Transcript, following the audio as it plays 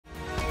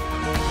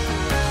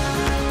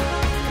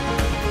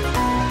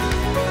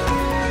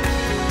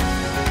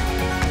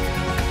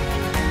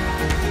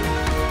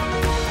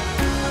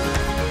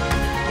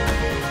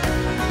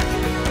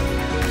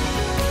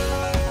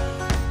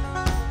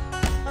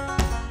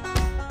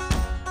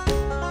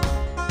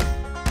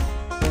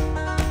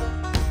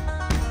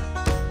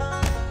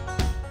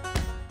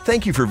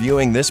Thank you for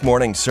viewing this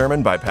morning's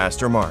sermon by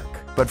Pastor Mark.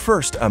 But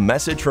first, a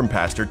message from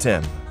Pastor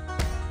Tim.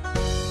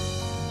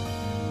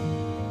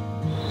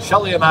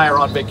 Shelley and I are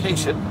on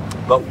vacation,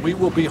 but we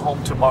will be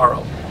home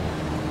tomorrow.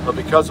 But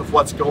because of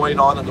what's going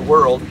on in the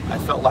world, I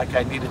felt like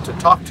I needed to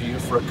talk to you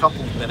for a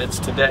couple of minutes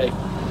today.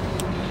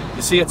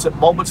 You see, it's at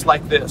moments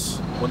like this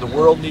when the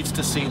world needs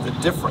to see the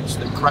difference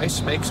that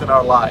Christ makes in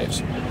our lives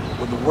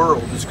when the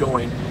world is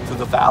going through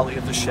the valley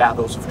of the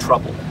shadows of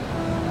trouble.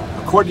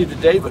 According to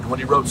David, when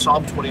he wrote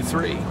Psalm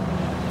 23,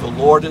 "The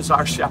Lord is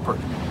our shepherd,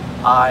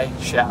 I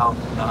shall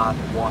not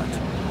want."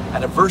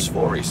 And in verse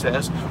 4 he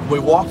says, "We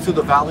walk through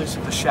the valleys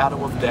of the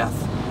shadow of death."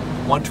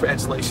 One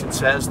translation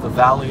says, "the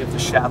valley of the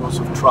shadows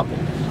of trouble.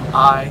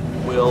 I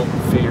will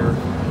fear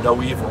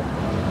no evil."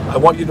 I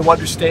want you to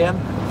understand,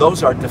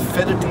 those are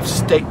definitive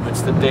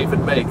statements that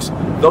David makes.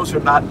 Those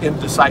are not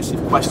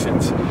indecisive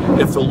questions.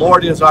 If the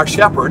Lord is our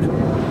shepherd,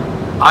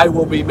 I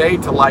will be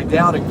made to lie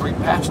down in green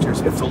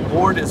pastures. If the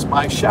Lord is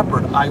my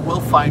shepherd, I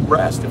will find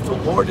rest. If the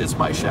Lord is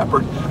my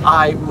shepherd,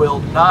 I will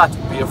not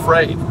be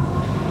afraid.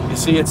 You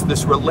see, it's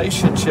this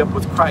relationship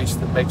with Christ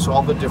that makes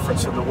all the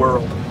difference in the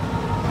world.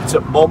 It's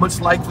at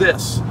moments like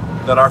this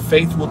that our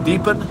faith will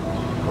deepen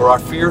or our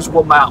fears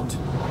will mount.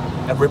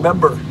 And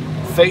remember,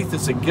 faith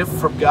is a gift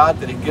from God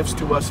that He gives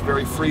to us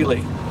very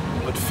freely.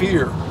 But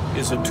fear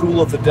is a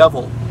tool of the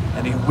devil,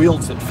 and he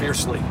wields it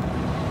fiercely.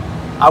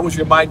 I was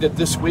reminded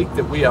this week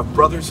that we have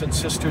brothers and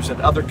sisters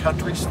in other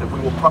countries that we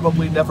will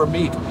probably never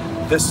meet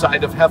this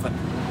side of heaven,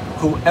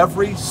 who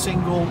every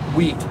single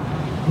week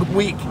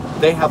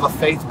they have a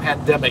faith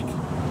pandemic.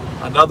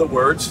 In other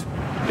words,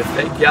 if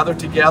they gather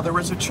together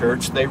as a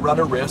church, they run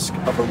a risk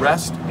of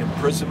arrest,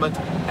 imprisonment,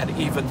 and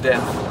even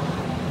death.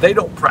 They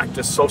don't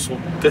practice social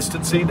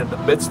distancing in the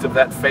midst of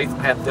that faith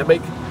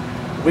pandemic.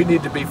 We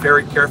need to be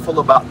very careful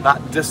about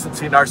not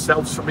distancing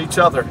ourselves from each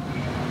other.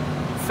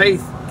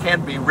 Faith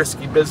can be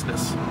risky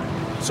business.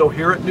 So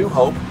here at New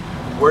Hope,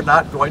 we're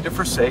not going to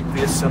forsake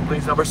the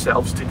assemblies of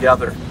ourselves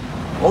together.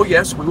 Oh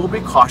yes, we will be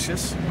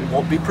cautious. We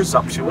won't be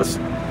presumptuous.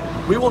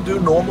 We will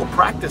do normal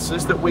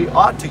practices that we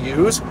ought to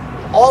use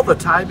all the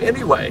time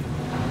anyway.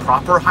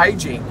 Proper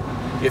hygiene.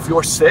 If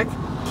you're sick,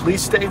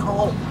 please stay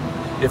home.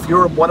 If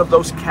you're in one of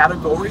those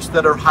categories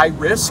that are high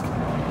risk,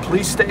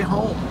 please stay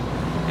home.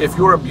 If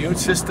your immune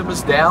system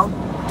is down,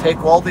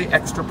 take all the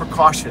extra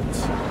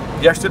precautions.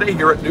 Yesterday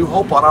here at New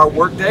Hope on our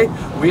work day,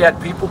 we had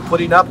people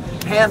putting up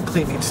hand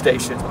cleaning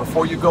stations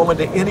before you go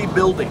into any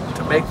building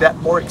to make that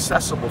more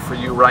accessible for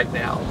you right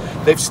now.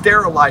 They've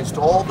sterilized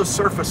all the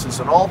surfaces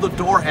and all the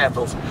door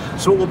handles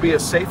so it will be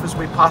as safe as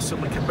we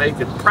possibly can make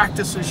it.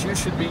 Practices you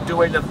should be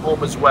doing at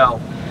home as well.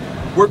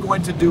 We're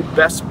going to do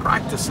best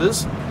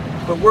practices,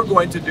 but we're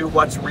going to do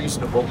what's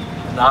reasonable,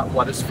 not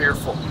what is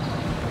fearful.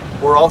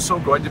 We're also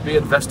going to be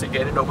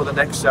investigating over the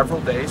next several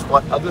days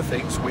what other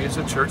things we as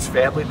a church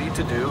family need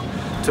to do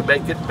to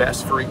make it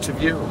best for each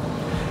of you.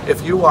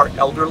 If you are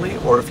elderly,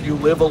 or if you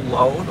live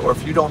alone, or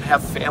if you don't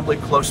have family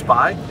close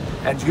by,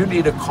 and you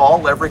need a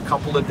call every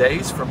couple of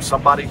days from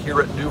somebody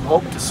here at New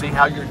Hope to see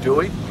how you're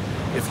doing,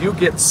 if you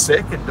get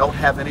sick and don't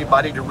have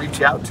anybody to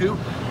reach out to,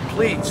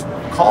 please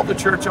call the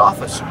church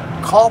office.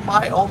 Call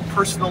my own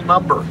personal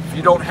number. If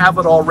you don't have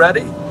it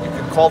already, you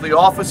can call the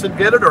office and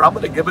get it, or I'm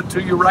going to give it to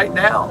you right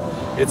now.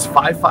 It's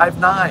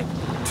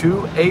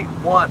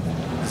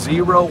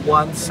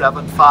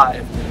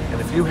 559-281-0175. And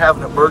if you have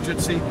an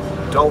emergency,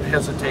 don't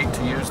hesitate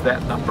to use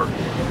that number.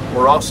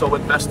 We're also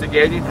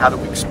investigating how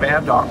to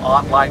expand our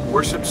online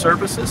worship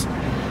services.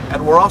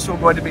 And we're also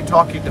going to be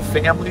talking to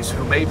families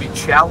who may be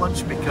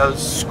challenged because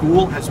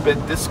school has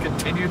been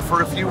discontinued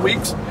for a few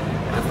weeks.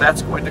 And if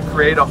that's going to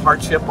create a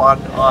hardship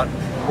on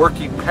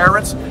working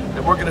parents,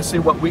 then we're going to see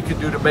what we can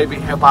do to maybe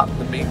help out in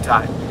the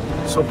meantime.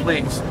 So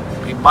please,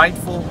 be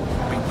mindful,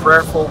 be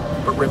prayerful,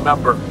 but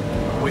remember,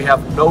 we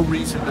have no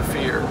reason to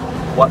fear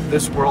what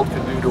this world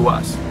can do to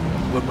us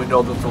when we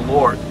know that the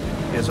Lord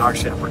is our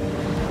shepherd.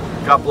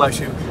 God bless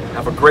you.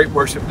 Have a great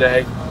worship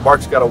day.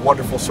 Mark's got a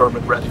wonderful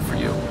sermon ready for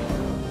you.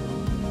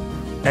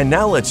 And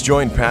now let's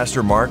join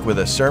Pastor Mark with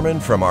a sermon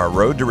from our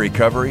Road to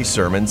Recovery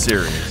sermon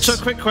series. So,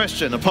 quick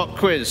question, a pop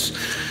quiz.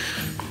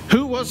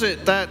 Who was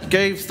it that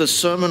gave the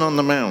Sermon on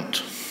the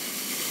Mount?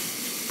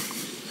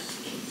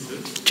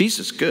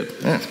 Jesus, good.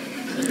 Yeah.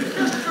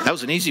 That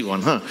was an easy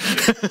one, huh?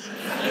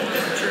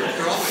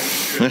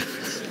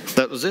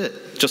 That was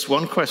it. Just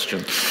one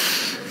question.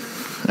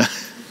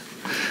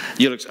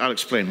 I'll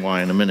explain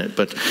why in a minute,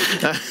 but...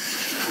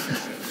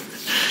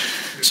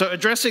 So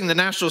addressing the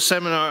National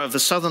Seminar of the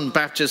Southern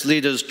Baptist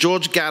Leaders,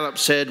 George Gallup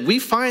said, "We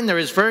find there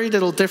is very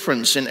little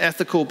difference in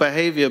ethical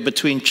behavior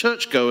between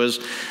churchgoers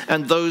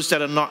and those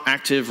that are not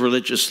active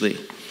religiously.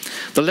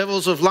 The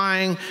levels of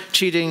lying,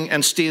 cheating,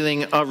 and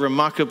stealing are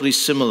remarkably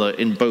similar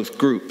in both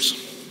groups."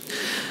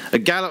 A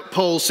Gallup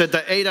poll said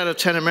that 8 out of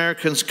 10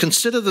 Americans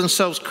consider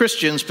themselves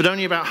Christians, but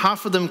only about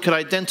half of them could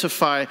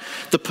identify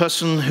the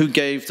person who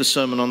gave the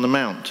Sermon on the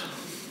Mount.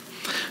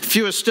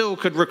 Fewer still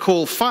could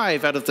recall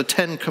 5 out of the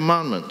 10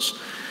 commandments,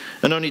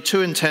 and only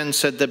 2 in 10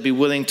 said they'd be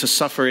willing to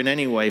suffer in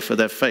any way for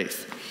their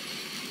faith.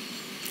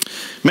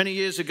 Many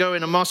years ago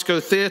in a Moscow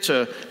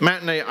theater,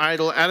 matinee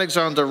idol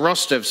Alexander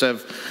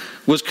Rostevtsev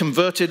was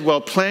converted while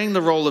playing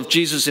the role of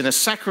Jesus in a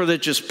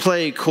sacrilegious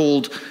play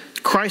called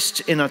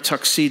Christ in a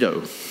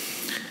Tuxedo.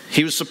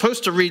 He was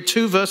supposed to read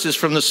 2 verses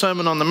from the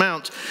Sermon on the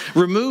Mount,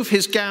 remove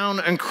his gown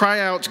and cry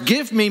out,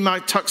 "Give me my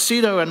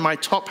tuxedo and my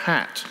top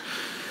hat."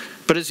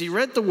 But as he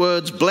read the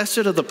words, "Blessed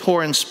are the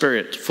poor in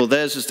spirit, for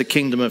theirs is the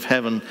kingdom of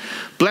heaven.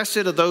 Blessed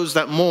are those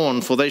that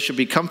mourn, for they shall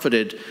be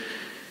comforted,"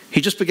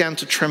 he just began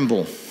to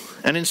tremble.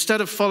 And instead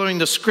of following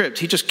the script,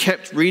 he just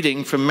kept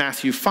reading from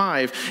Matthew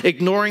 5,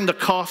 ignoring the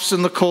coughs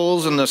and the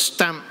calls and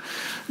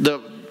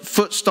the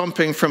foot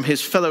stomping from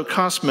his fellow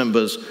cast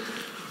members.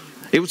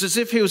 It was as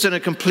if he was in a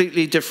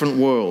completely different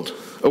world,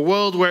 a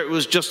world where it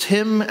was just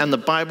him and the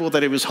Bible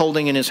that he was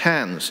holding in his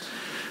hands.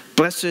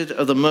 Blessed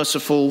are the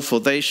merciful, for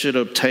they should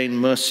obtain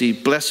mercy.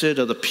 Blessed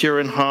are the pure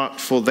in heart,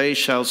 for they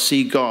shall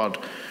see God.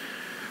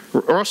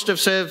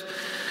 Rostevtsev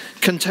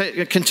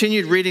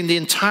continued reading the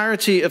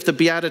entirety of the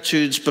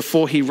Beatitudes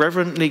before he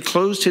reverently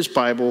closed his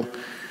Bible.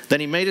 Then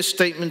he made a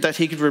statement that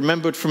he could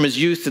remember from his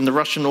youth in the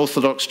Russian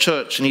Orthodox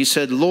Church, and he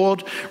said,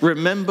 "Lord,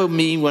 remember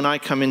me when I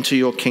come into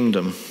your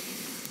kingdom."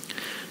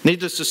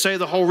 Needless to say,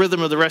 the whole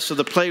rhythm of the rest of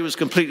the play was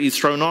completely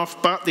thrown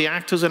off, but the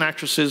actors and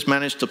actresses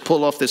managed to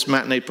pull off this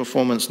matinee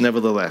performance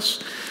nevertheless.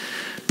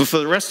 But for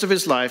the rest of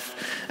his life,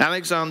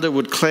 Alexander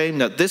would claim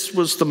that this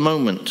was the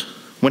moment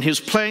when he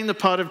was playing the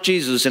part of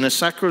Jesus in a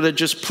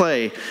sacrilegious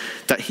play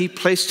that he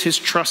placed his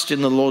trust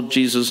in the Lord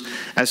Jesus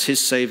as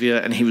his Savior,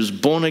 and he was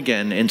born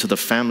again into the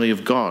family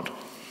of God.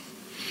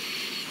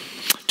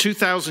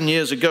 2,000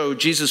 years ago,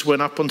 Jesus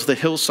went up onto the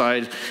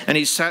hillside and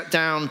he sat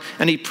down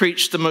and he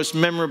preached the most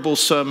memorable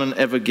sermon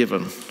ever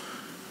given.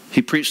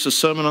 He preached the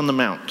Sermon on the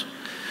Mount.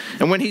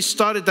 And when he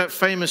started that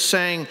famous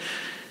saying,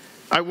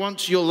 "I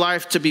want your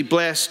life to be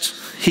blessed,"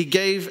 he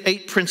gave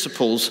 8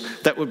 principles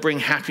that would bring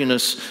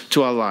happiness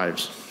to our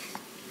lives.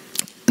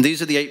 And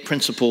these are the 8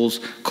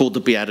 principles called the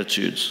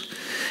Beatitudes.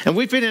 And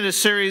we've been in a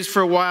series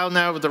for a while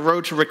now with the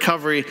Road to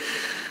Recovery,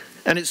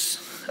 and it's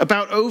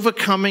about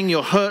overcoming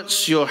your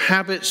hurts, your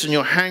habits, and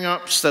your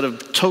hang-ups that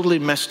have totally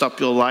messed up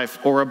your life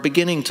or are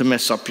beginning to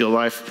mess up your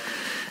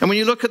life. And when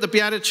you look at the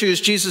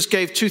Beatitudes Jesus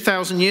gave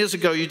 2,000 years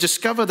ago, you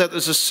discover that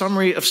there's a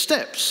summary of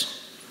steps.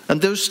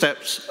 And those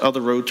steps are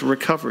the road to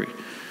recovery.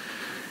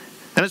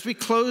 And as we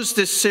close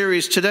this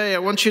series today, I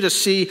want you to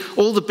see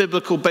all the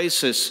biblical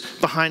basis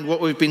behind what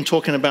we've been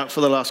talking about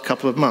for the last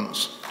couple of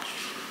months.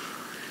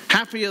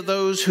 Happy are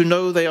those who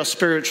know they are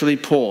spiritually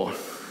poor.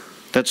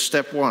 That's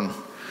step 1.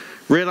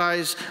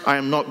 Realize I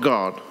am not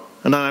God,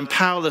 and I am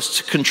powerless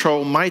to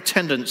control my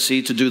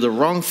tendency to do the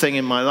wrong thing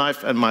in my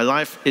life, and my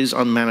life is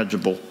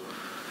unmanageable.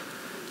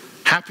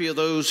 Happy are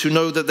those who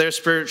know that they're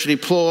spiritually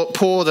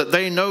poor, that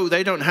they know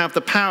they don't have the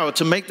power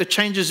to make the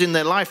changes in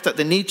their life that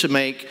they need to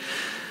make,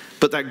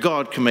 but that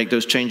God can make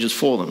those changes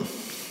for them.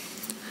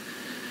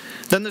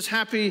 Then there's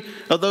happy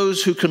are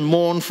those who can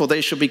mourn, for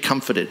they shall be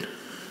comforted.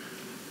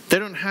 They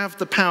don't have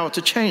the power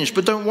to change,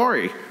 but don't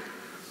worry.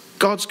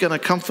 God's going to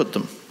comfort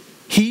them.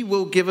 He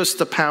will give us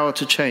the power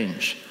to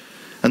change.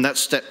 And that's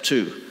step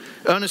 2.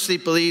 Earnestly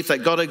believe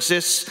that God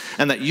exists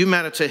and that you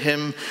matter to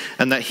him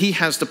and that he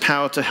has the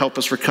power to help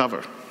us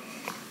recover.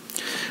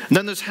 And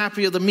then there's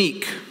happy are the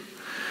meek.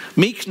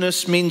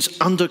 Meekness means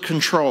under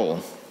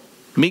control.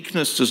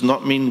 Meekness does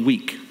not mean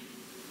weak.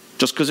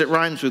 Just because it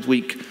rhymes with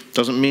weak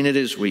doesn't mean it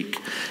is weak.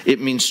 It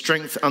means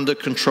strength under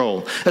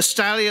control. A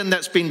stallion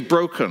that's been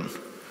broken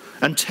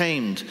and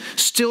tamed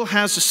still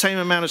has the same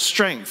amount of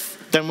strength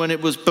than when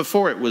it was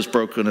before it was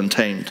broken and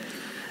tamed.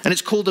 And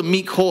it's called a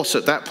meek horse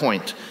at that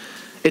point.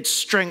 It's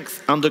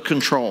strength under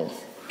control.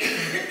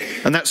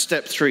 And that's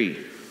step 3.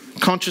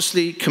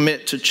 Consciously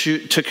commit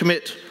to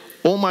commit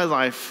all my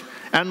life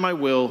and my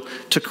will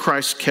to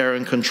Christ's care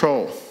and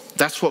control.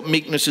 That's what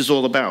meekness is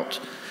all about.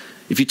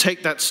 If you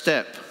take that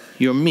step,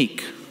 you're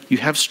meek. You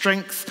have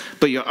strength,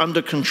 but you're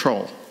under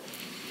control.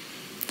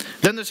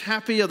 Then there's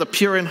happy are the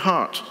pure in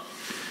heart.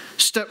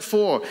 Step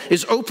 4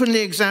 is openly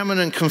examine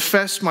and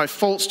confess my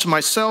faults to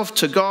myself,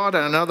 to God,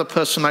 and another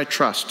person I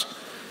trust.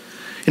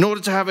 In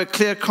order to have a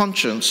clear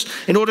conscience,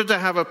 in order to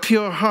have a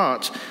pure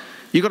heart,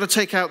 you've got to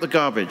take out the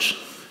garbage.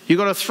 You've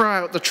got to throw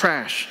out the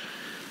trash.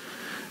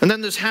 And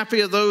then there's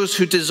happy are those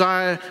whose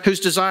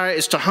desire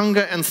is to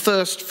hunger and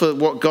thirst for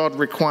what God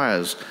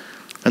requires.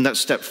 And that's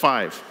step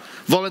 5.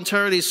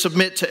 Voluntarily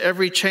submit to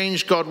every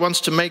change God wants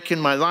to make in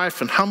my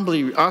life and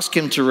humbly ask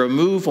him to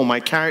remove all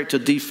my character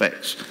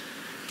defects.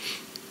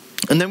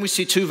 And then we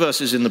see 2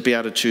 verses in the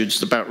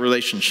Beatitudes about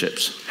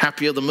relationships.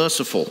 Happy are the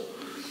merciful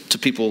to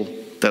people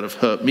that have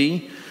hurt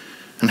me,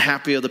 and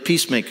happy are the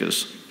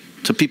peacemakers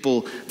to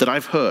people that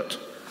I've hurt.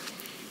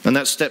 And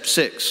that's step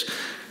 6.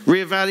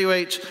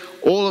 Reevaluate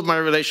all of my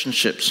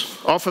relationships.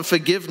 Offer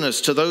forgiveness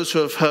to those who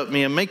have hurt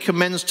me and make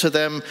amends to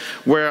them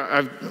where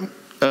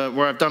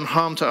I've done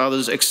harm to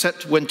others,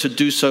 except when to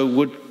do so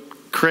would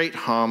create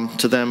harm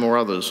to them or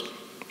others.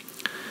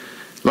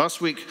 Last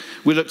week,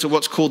 we looked at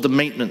what's called the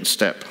maintenance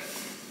step.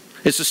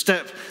 It's a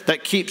step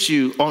that keeps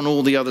you on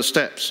all the other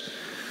steps.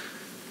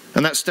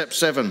 And that's step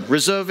 7,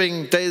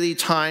 reserving daily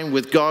time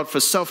with God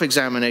for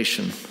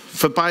self-examination,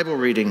 for Bible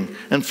reading,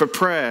 and for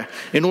prayer,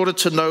 in order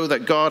to know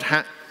that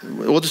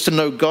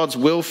God's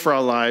will for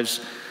our lives,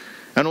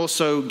 and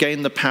also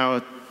gain the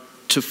power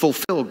to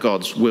fulfill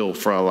God's will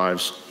for our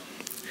lives.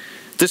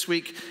 This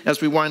week,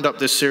 as we wind up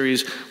this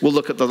series, we'll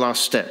look at the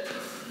last step.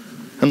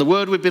 And the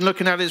word we've been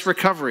looking at is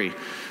recovery.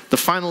 The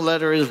final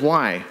letter is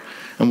Y,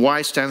 and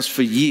Y stands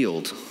for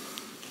yield.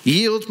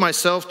 Yield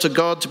myself to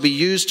God to be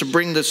used to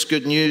bring this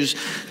good news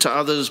to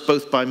others,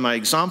 both by my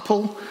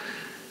example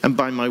and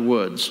by my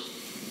words.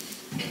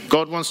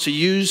 God wants to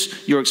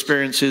use your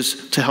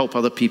experiences to help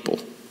other people.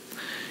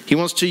 He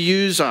wants to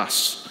use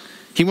us.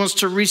 He wants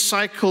to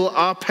recycle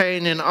our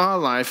pain in our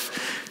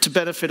life to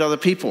benefit other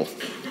people.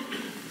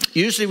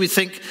 Usually we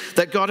think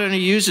that God only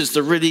uses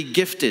the really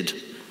gifted,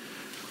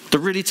 the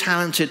really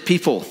talented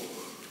people.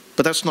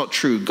 But that's not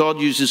true. God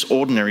uses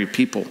ordinary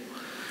people.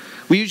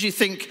 We usually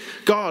think,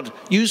 God,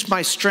 use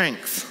my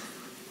strength.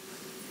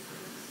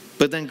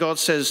 But then God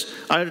says,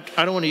 I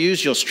don't want to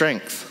use your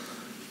strength.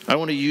 I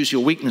want to use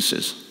your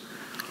weaknesses.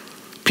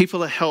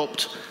 People are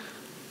helped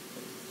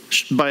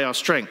by our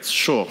strengths,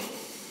 sure.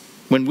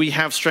 When we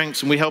have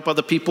strengths and we help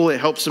other people, it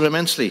helps them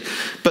immensely.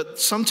 But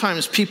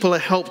sometimes people are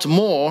helped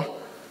more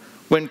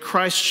when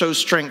Christ shows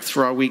strength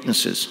through our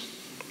weaknesses.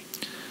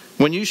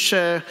 When you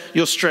share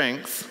your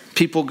strength,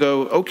 people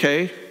go,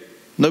 okay,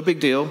 no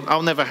big deal.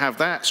 I'll never have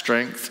that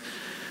strength.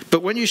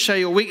 But when you share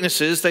your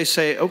weaknesses, they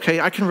say, okay,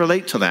 I can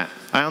relate to that.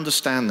 I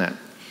understand that.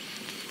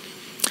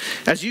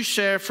 As you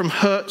share from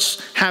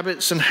hurts,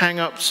 habits, and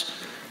hang-ups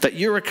that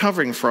you're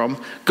recovering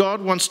from, God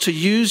wants to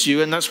use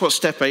you, and that's what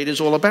step 8 is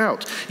all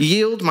about.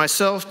 Yield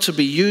myself to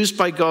be used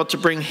by God to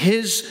bring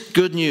His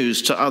good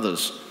news to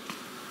others.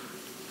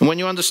 And when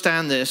you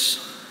understand this,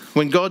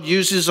 when God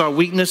uses our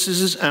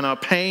weaknesses and our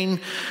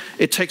pain,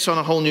 it takes on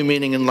a whole new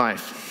meaning in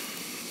life.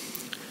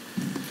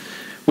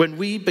 When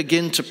we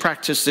begin to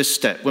practice this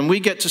step, when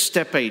we get to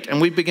step 8 and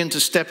we begin to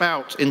step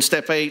out in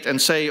step 8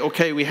 and say,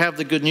 okay, we have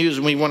the good news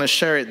and we want to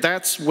share it,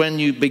 that's when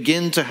you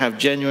begin to have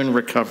genuine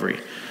recovery.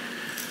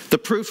 The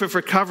proof of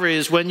recovery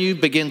is when you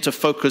begin to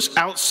focus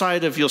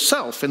outside of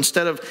yourself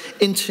instead of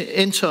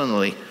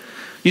internally.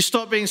 You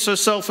stop being so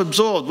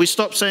self-absorbed. We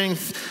stop saying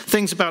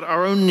things about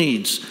our own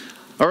needs,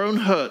 our own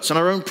hurts, and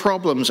our own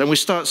problems, and we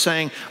start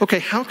saying, okay,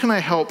 how can I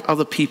help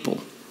other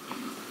people?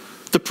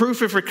 The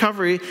proof of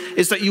recovery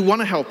is that you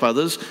want to help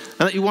others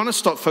and that you want to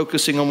stop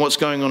focusing on what's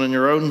going on in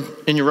your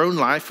own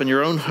life and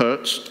your own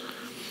hurts.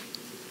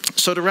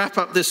 So to wrap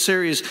up this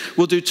series,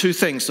 we'll do 2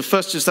 things. The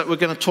first is that we're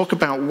going to talk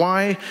about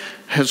why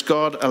has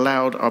God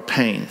allowed our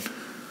pain?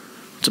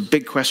 It's a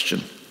big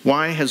question.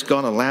 Why has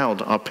God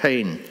allowed our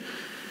pain?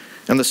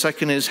 And the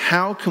second is,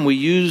 how can we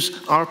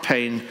use our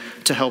pain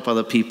to help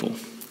other people?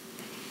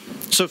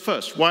 So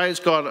first, why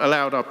has God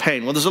allowed our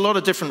pain? Well, there's a lot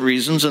of different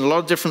reasons and a lot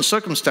of different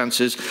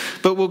circumstances,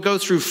 but we'll go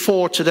through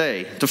 4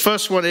 today. The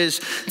first one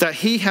is that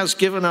He has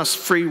given us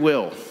free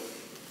will.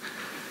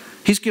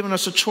 He's given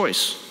us a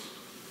choice.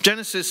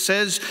 Genesis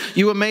says,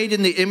 you were made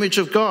in the image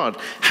of God.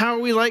 How are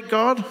we like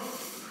God?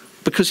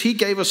 Because He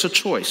gave us a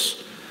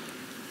choice.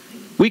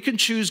 We can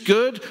choose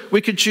good,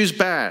 we can choose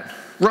bad,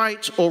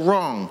 right or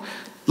wrong,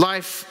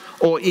 life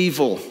or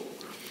evil.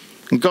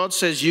 And God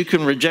says you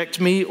can reject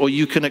me or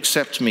you can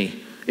accept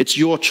me. It's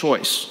your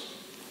choice.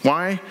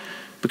 Why?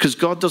 Because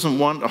God doesn't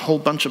want a whole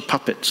bunch of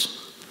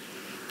puppets.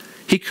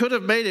 He could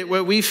have made it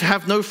where we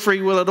have no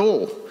free will at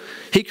all.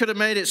 He could have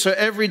made it so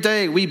every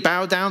day we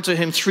bow down to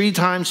Him 3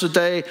 times a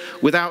day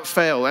without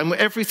fail. And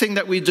everything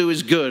that we do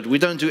is good. We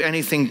don't do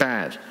anything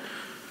bad.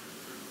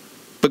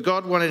 But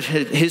God wanted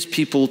His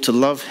people to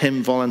love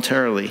Him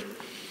voluntarily.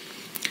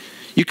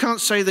 You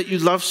can't say that you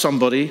love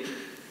somebody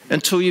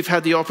until you've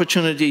had the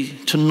opportunity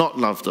to not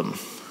love them.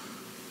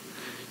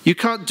 You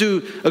can't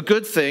do a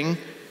good thing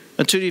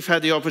until you've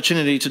had the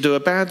opportunity to do a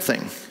bad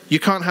thing. You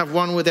can't have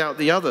one without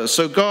the other.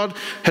 So God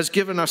has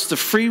given us the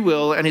free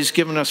will and He's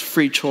given us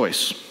free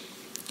choice.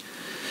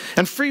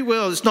 And free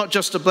will is not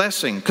just a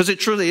blessing, because it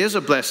truly is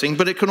a blessing,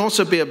 but it can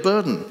also be a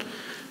burden.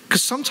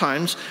 Because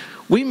sometimes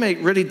we make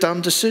really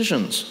dumb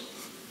decisions.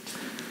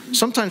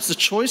 Sometimes the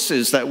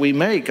choices that we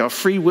make, our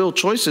free will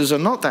choices, are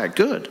not that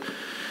good.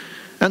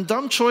 And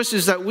dumb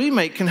choices that we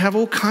make can have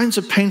all kinds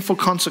of painful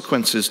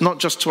consequences, not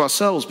just to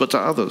ourselves, but to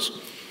others.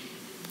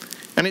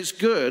 And it's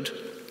good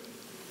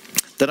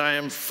that I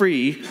am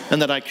free and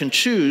that I can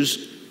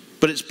choose,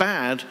 but it's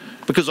bad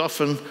because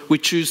often we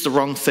choose the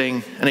wrong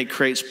thing and it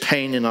creates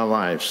pain in our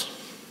lives.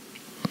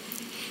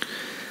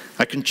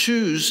 I can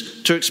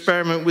choose to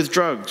experiment with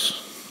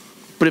drugs,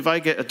 but if I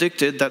get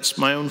addicted, that's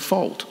my own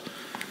fault.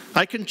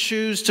 I can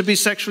choose to be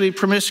sexually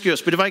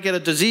promiscuous, but if I get a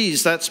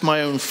disease, that's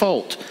my own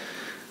fault.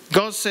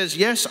 God says,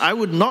 yes, I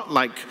would not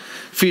like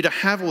for you to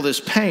have all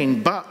this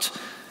pain, but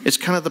it's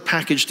kind of the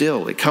package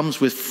deal. It comes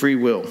with free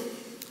will.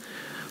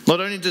 Not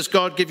only does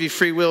God give you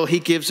free will, He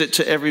gives it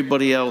to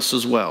everybody else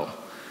as well.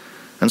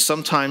 And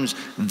sometimes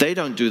they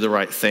don't do the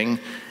right thing,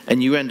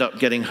 and you end up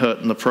getting hurt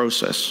in the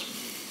process.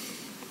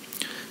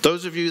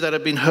 Those of you that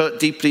have been hurt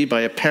deeply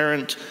by a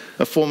parent,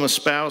 a former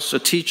spouse, a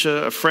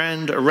teacher, a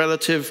friend, a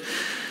relative,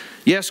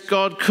 yes,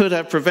 God could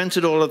have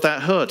prevented all of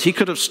that hurt. He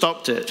could have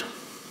stopped it.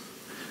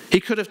 He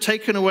could have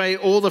taken away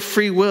all the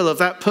free will of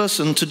that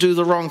person to do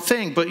the wrong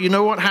thing. But you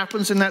know what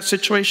happens in that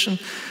situation?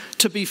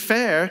 To be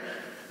fair,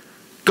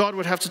 God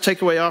would have to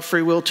take away our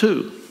free will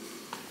too.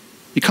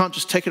 You can't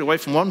just take it away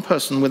from one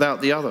person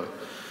without the other.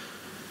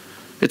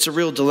 It's a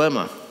real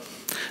dilemma.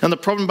 And the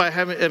problem by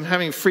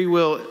having free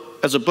will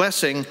as a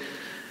blessing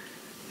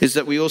is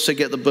that we also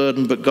get the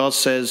burden, but God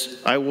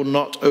says, I will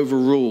not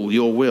overrule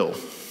your will.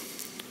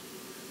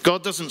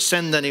 God doesn't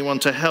send anyone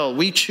to hell.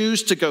 We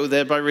choose to go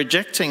there by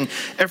rejecting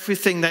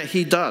everything that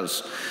he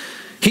does.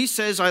 He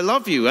says, I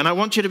love you and I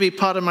want you to be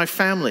part of my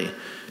family.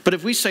 But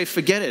if we say,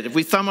 forget it, if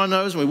we thumb our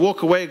nose and we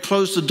walk away and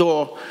close the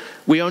door,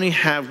 we only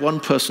have one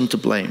person to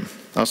blame,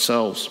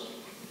 ourselves.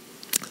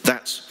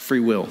 That's free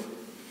will.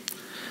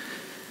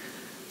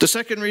 The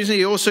second reason,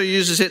 he also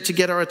uses it to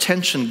get our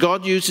attention.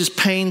 God uses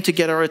pain to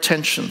get our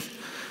attention.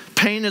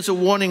 Pain is a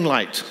warning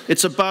light.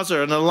 It's a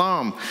buzzer, an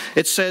alarm.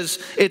 It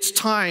says it's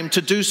time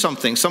to do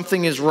something.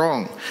 Something is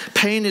wrong.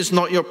 Pain is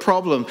not your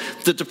problem.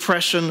 The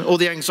depression or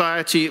the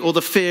anxiety or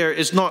the fear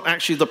is not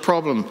actually the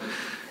problem.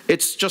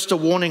 It's just a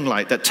warning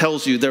light that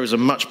tells you there is a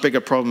much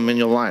bigger problem in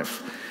your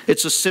life.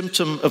 It's a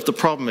symptom of the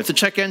problem. If the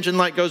check engine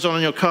light goes on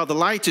in your car, the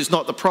light is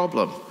not the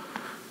problem.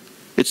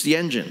 It's the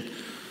engine.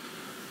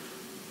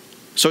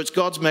 So it's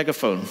God's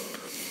megaphone.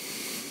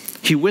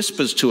 He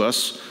whispers to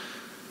us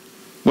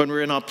when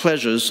we're in our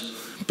pleasures,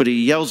 but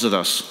he yells at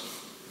us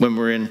when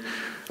we're in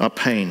our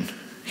pain.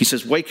 He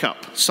says, wake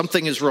up,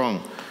 something is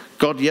wrong.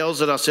 God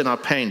yells at us in our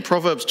pain.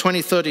 Proverbs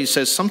 20:30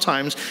 says,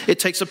 sometimes it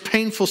takes a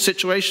painful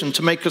situation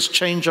to make us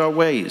change our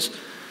ways.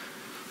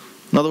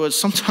 In other words,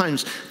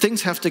 sometimes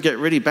things have to get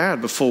really bad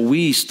before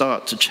we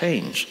start to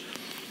change.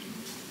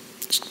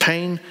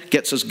 Pain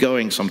gets us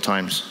going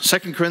sometimes.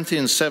 2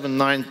 Corinthians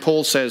 7:9,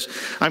 Paul says,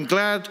 I'm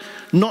glad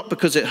not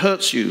because it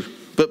hurts you,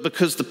 but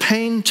because the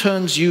pain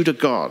turns you to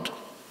God.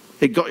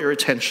 It got your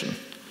attention.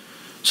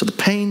 So the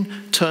pain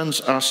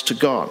turns us to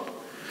God.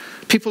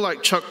 People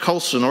like Chuck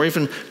Colson or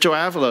even Joe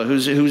Avila,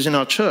 who's in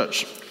our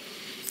church.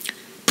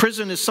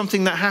 Prison is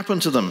something that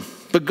happened to them.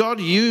 But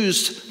God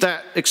used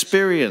that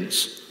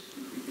experience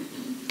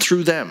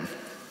through them.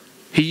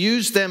 He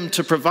used them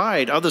to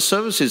provide other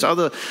services,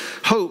 other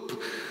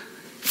hope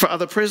for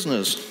other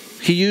prisoners.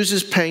 He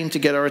uses pain to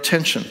get our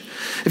attention.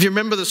 If you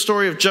remember the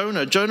story of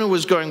Jonah, Jonah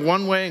was going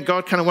one way and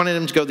God kind of wanted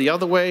him to go the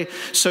other way.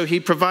 So he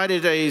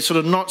provided a sort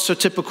of not so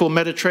typical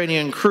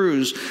Mediterranean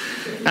cruise.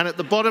 And at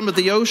the bottom of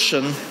the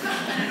ocean,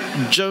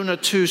 Jonah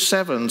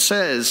 2:7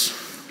 says,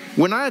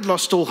 when I had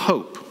lost all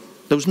hope,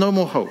 there was no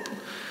more hope.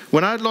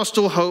 When I had lost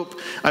all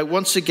hope, I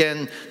once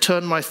again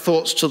turned my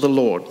thoughts to the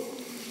Lord.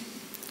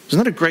 Isn't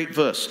that a great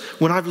verse?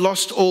 When I've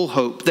lost all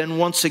hope, then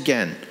once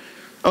again,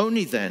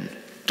 only then,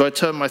 do I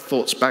turn my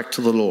thoughts back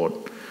to the Lord.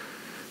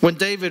 When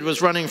David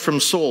was running from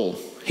Saul,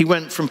 he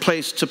went from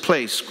place to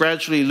place,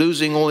 gradually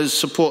losing all his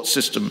support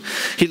system.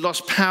 He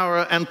lost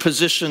power and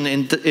position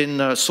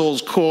in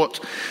Saul's court.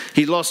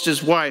 He lost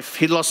his wife.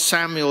 He lost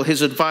Samuel,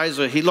 his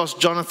advisor. He lost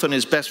Jonathan,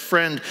 his best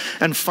friend.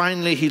 And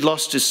finally, he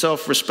lost his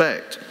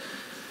self-respect.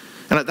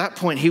 And at that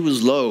point, he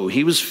was low.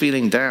 He was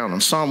feeling down.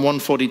 And Psalm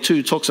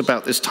 142 talks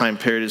about this time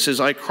period. It says,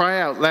 I cry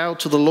out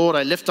loud to the Lord.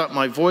 I lift up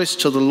my voice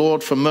to the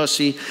Lord for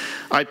mercy.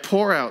 I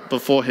pour out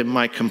before him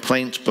my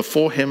complaint.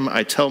 Before him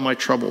I tell my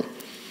trouble.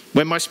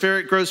 When my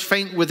spirit grows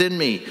faint within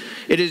me,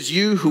 it is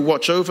you who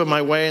watch over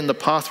my way and the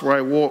path where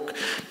I walk.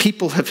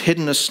 People have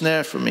hidden a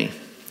snare for me.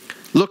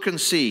 Look and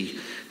see,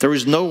 there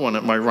is no one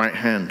at my right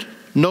hand.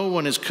 No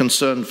one is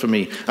concerned for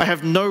me. I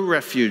have no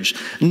refuge.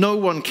 No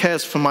one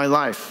cares for my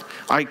life.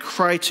 I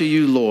cry to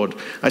you, Lord.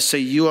 I say,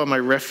 you are my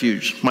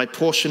refuge, my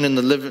portion in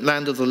the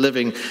land of the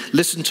living.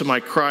 Listen to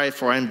my cry,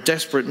 for I am in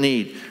desperate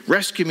need.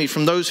 Rescue me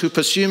from those who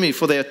pursue me,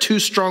 for they are too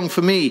strong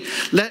for me.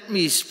 Let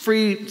me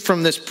free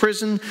from this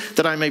prison,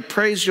 that I may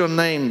praise your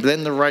name.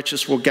 Then the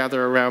righteous will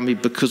gather around me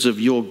because of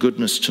your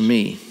goodness to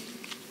me.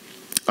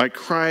 I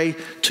cry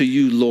to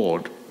you,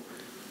 Lord.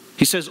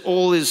 He says,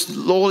 all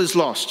is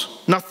lost.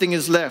 Nothing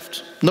is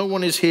left. No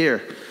one is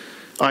here.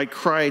 I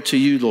cry to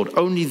you, Lord.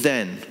 Only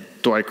then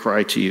do I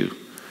cry to you.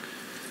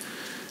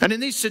 And in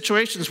these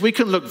situations, we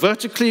can look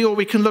vertically or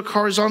we can look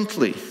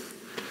horizontally.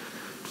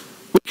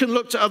 We can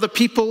look to other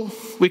people.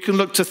 We can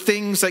look to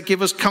things that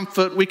give us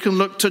comfort. We can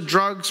look to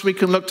drugs. We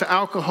can look to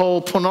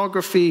alcohol,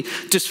 pornography,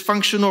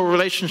 dysfunctional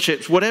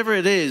relationships, whatever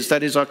it is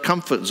that is our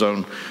comfort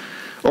zone.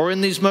 Or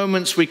in these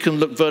moments, we can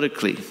look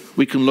vertically.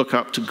 We can look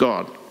up to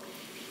God.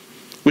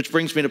 Which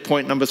brings me to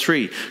point number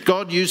 3.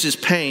 God uses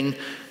pain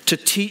to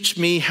teach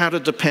me how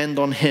to depend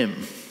on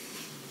him.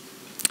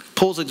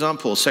 Paul's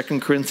example, 2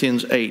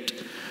 Corinthians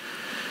 8,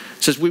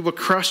 says, we were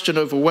crushed and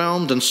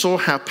overwhelmed and saw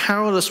how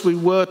powerless we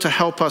were to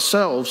help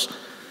ourselves,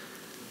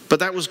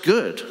 but that was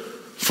good.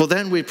 For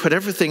then we put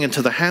everything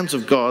into the hands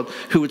of God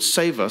who would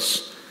save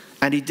us,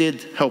 and he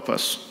did help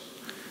us.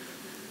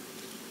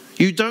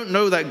 You don't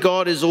know that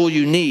God is all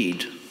you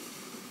need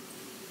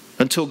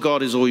until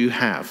God is all you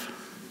have.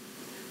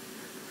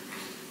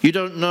 You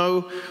don't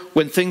know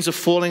when things are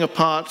falling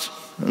apart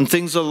and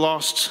things are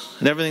lost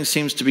and everything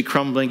seems to be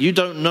crumbling. You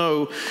don't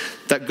know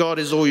that God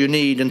is all you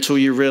need until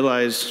you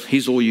realize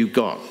he's all you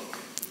got.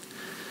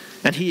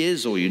 And he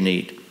is all you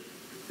need.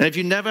 And if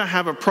you never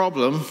have a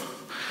problem,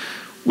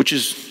 which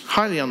is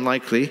highly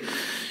unlikely,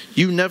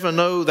 you never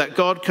know that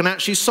God can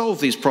actually solve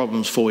these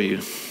problems for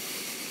you.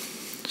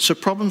 So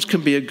problems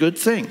can be a good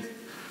thing.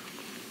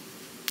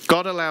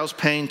 God allows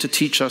pain to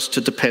teach us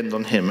to depend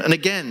on him. And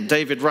again,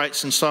 David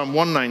writes in Psalm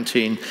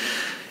 119,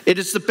 "It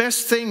is the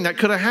best thing that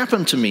could have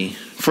happened to me,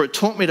 for it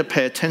taught me to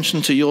pay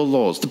attention to your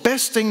laws." The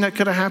best thing that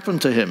could have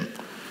happened to him.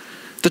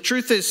 The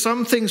truth is,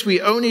 some things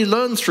we only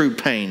learn through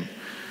pain.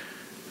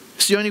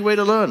 It's the only way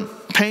to learn.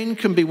 Pain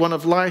can be one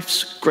of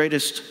life's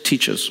greatest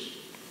teachers.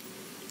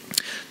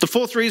 The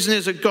fourth reason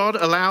is that God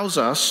allows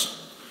us,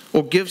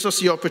 or gives us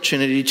the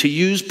opportunity to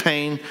use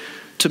pain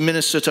to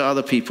minister to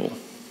other people.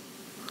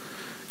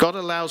 God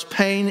allows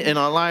pain in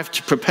our life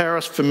to prepare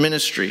us for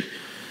ministry.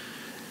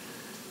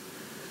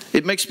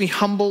 It makes me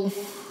humble.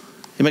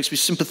 It makes me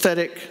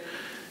sympathetic.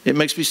 It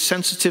makes me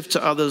sensitive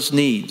to others'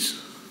 needs.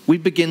 We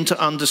begin to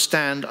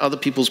understand other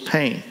people's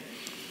pain.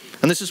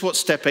 And this is what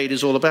step 8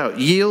 is all about.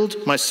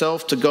 Yield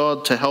myself to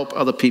God to help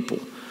other people.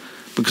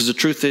 Because the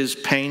truth is,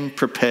 pain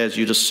prepares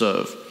you to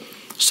serve.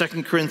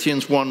 2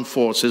 Corinthians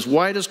 1:4 says,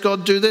 "Why does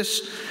God do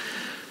this?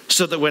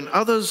 So that when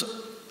others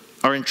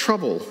are in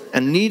trouble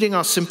and needing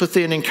our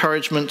sympathy and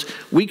encouragement,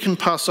 we can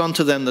pass on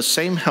to them the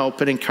same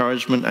help and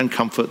encouragement and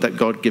comfort that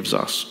God gives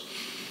us."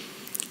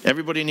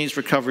 Everybody needs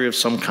recovery of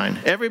some kind.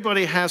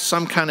 Everybody has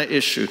some kind of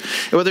issue,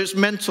 whether it's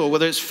mental,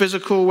 whether it's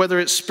physical, whether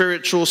it's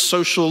spiritual,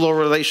 social, or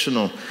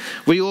relational.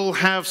 We all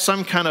have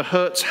some kind of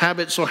hurts,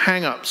 habits, or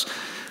hang-ups.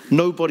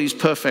 Nobody's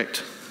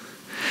perfect.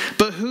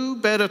 But who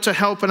better to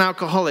help an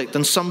alcoholic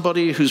than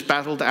somebody who's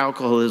battled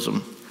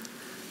alcoholism?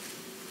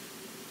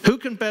 Who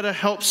can better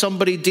help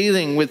somebody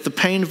dealing with the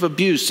pain of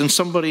abuse than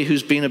somebody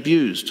who's been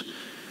abused?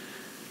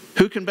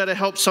 Who can better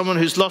help someone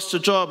who's lost a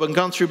job and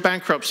gone through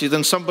bankruptcy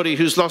than somebody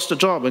who's lost a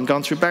job and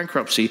gone through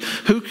bankruptcy?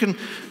 Who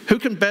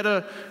can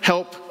better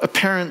help a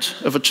parent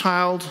of a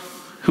child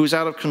who is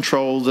out of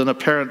control than a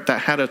parent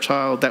that had a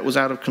child that was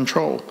out of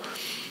control?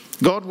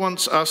 God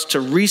wants us to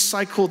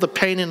recycle the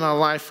pain in our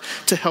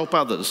life to help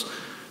others.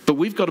 But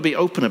we've got to be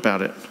open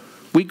about it.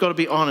 We've got to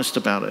be honest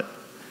about it.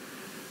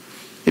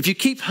 If you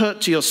keep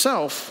hurt to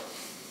yourself,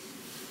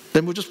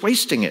 then we're just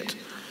wasting it.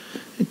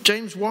 In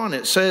James 1,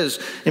 it says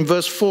in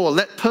verse 4,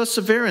 "Let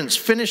perseverance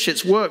finish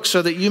its work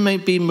so that you may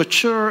be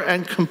mature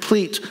and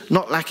complete,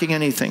 not lacking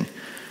anything."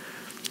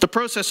 The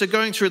process of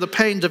going through the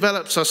pain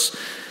develops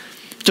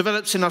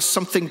in us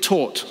something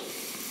taught.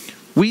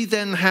 We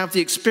then have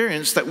the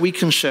experience that we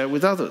can share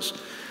with others.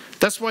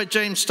 That's why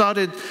James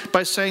started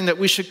by saying that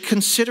we should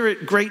consider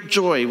it great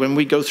joy when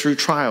we go through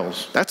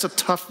trials. That's a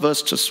tough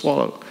verse to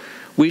swallow.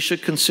 We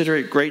should consider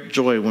it great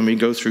joy when we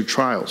go through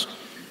trials.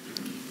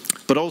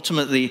 But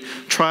ultimately,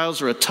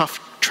 trials are a tough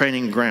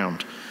training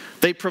ground.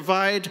 They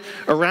provide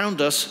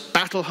around us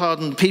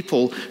battle-hardened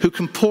people who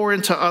can pour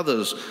into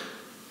others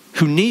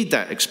who need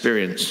that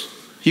experience.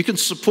 You can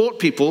support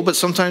people, but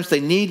sometimes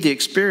they need the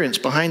experience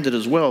behind it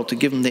as well to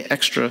give them the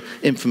extra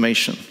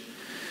information.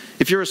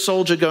 If you're a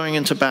soldier going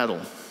into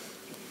battle,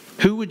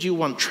 who would you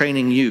want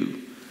training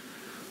you?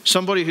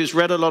 Somebody who's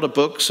read a lot of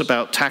books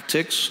about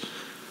tactics?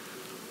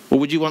 Or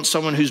would you want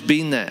someone who's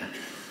been there,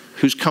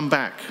 who's come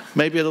back,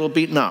 maybe a little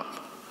beaten up,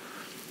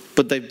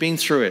 but they've been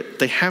through it,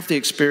 they have the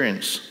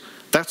experience?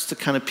 That's the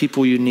kind of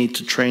people you need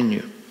to train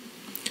you.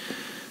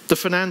 The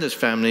Fernandez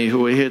family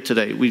who are here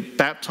today, we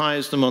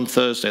baptized them on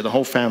Thursday, the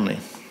whole family.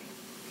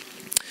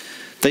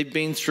 They've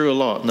been through a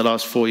lot in the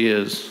last 4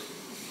 years.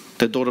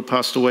 Their daughter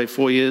passed away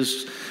 4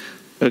 years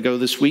ago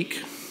this week.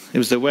 It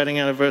was their wedding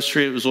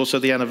anniversary. It was also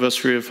the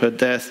anniversary of her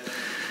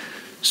death.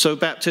 So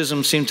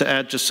baptism seemed to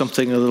add just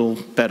something a little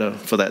better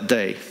for that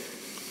day.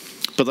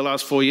 But the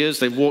last 4 years,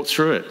 they've walked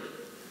through it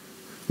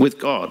with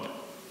God.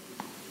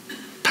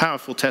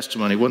 Powerful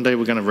testimony. One day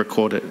we're going to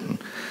record it and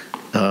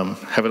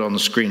have it on the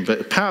screen. But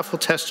a powerful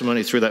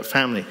testimony through that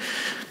family.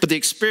 But the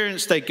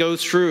experience they go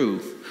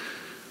through,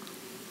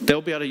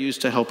 they'll be able to use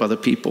to help other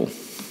people.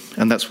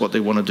 And that's what they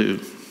want to do.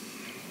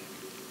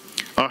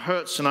 Our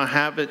hurts and our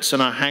habits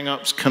and our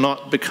hang-ups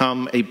cannot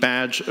become a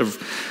badge of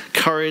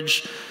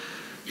courage.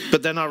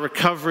 But then our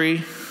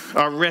recovery,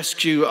 our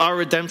rescue, our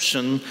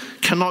redemption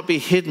cannot be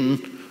hidden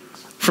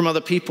from other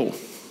people.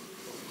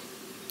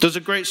 There's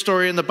a great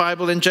story in the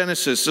Bible in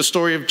Genesis, the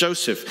story of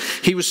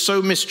Joseph. He was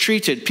so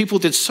mistreated. People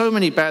did so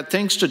many bad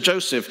things to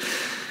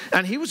Joseph.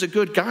 And he was a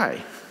good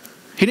guy.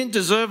 He didn't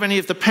deserve any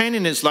of the pain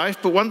in his life,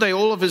 but one day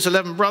all of his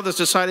 11 brothers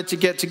decided to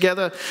get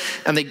together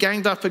and they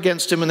ganged up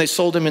against him and they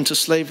sold him into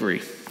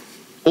slavery.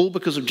 All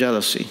because of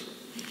jealousy.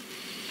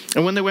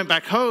 And when they went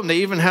back home, they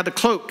even had a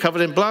cloak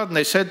covered in blood, and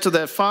they said to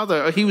their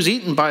father, "Oh, he was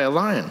eaten by a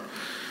lion."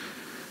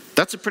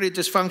 That's a pretty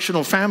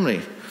dysfunctional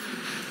family.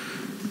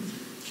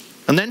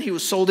 And then he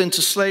was sold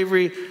into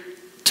slavery,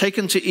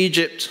 taken to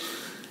Egypt,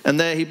 and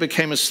there he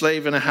became a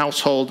slave in a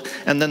household,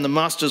 and then the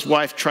master's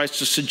wife tries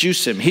to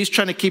seduce him. He's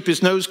trying to keep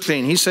his nose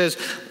clean. He says,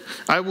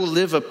 I will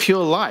live a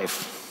pure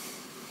life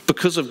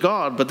because of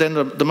God. But then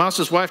the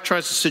master's wife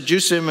tries to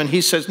seduce him, and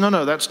he says,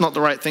 no, that's not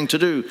the right thing to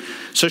do.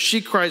 So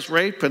she cries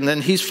rape, and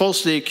then he's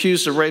falsely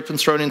accused of rape and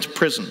thrown into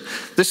prison.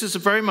 This is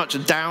very much a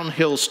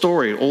downhill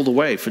story all the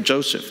way for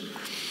Joseph.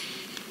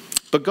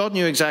 But God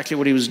knew exactly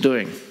what he was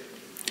doing.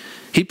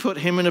 He put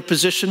him in a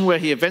position where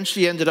he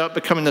eventually ended up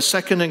becoming the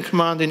second in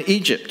command in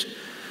Egypt.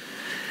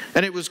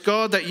 And it was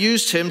God that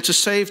used him to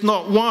save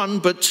not one,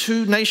 but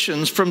 2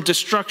 nations from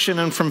destruction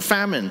and from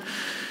famine.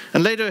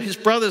 And later his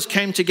brothers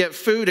came to get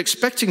food,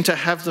 expecting to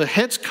have their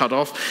heads cut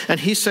off. And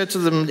he said to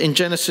them in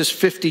Genesis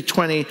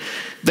 50:20,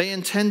 they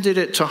intended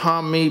it to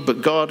harm me,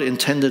 but God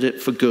intended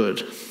it for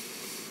good.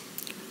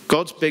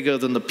 God's bigger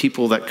than the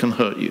people that can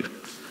hurt you.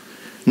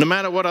 No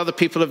matter what other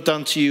people have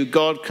done to you,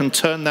 God can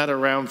turn that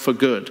around for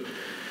good.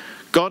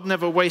 God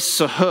never wastes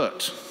a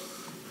hurt,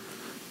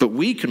 but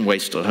we can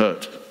waste a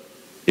hurt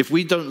if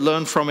we don't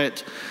learn from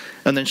it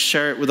and then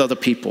share it with other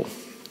people.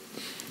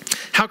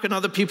 How can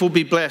other people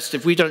be blessed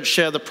if we don't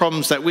share the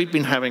problems that we've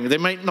been having? They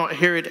might not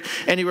hear it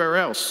anywhere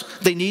else.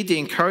 They need the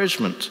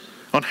encouragement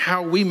on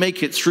how we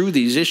make it through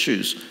these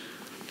issues.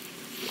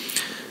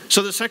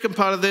 So the second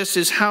part of this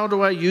is, how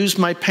do I use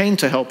my pain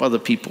to help other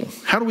people?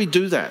 How do we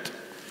do that?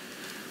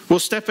 Well,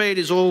 step 8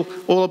 is all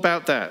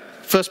about that.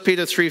 1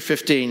 Peter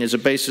 3:15 is a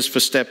basis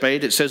for step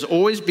 8. It says,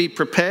 always be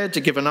prepared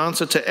to give an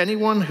answer to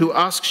anyone who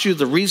asks you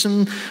the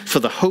reason for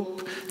the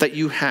hope that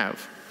you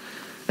have,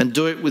 and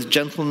do it with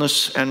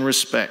gentleness and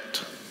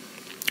respect.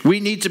 We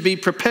need to be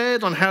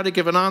prepared on how to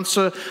give an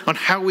answer on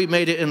how we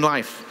made it in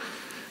life.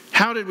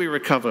 How did we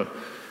recover?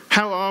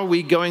 How are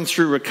we going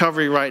through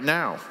recovery right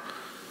now?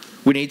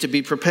 We need to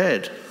be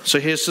prepared. So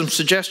here's some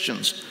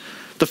suggestions.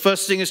 The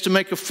first thing is to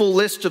make a full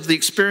list of the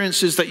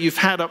experiences that you've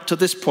had up to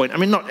this point. I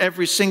mean, not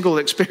every single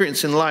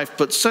experience in life,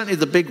 but certainly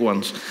the big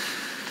ones.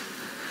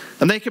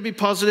 And they could be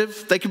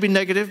positive, they could be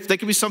negative, they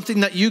could be something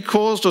that you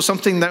caused or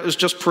something that was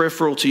just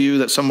peripheral to you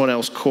that someone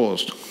else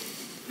caused.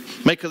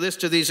 Make a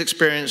list of these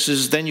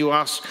experiences, then you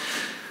ask,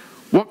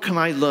 what can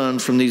I learn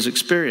from these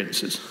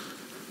experiences?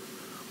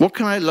 What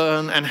can I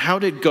learn, and how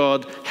did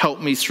God help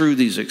me through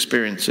these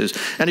experiences?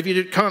 And if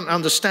you can't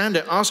understand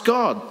it, ask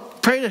God.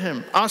 Pray to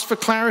him. Ask for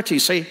clarity.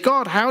 Say,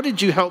 God, how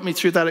did you help me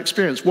through that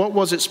experience? What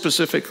was it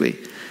specifically?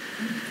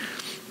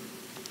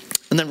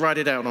 And then write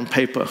it out on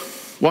paper.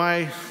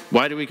 Why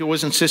do we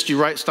always insist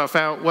you write stuff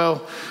out?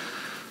 Well,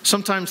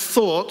 sometimes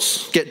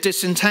thoughts get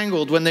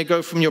disentangled when they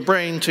go from your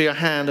brain to your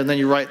hand, and then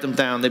you write them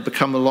down. They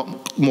become a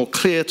lot more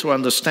clear to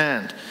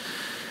understand.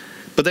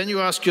 But then you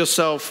ask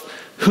yourself,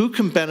 who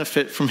can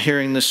benefit from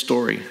hearing this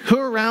story? Who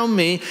around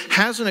me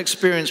has an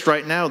experience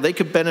right now they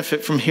could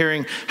benefit from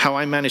hearing how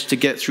I managed to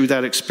get through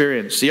that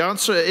experience? The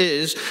answer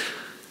is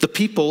the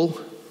people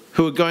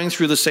who are going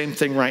through the same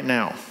thing right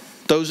now.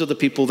 Those are the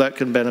people that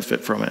can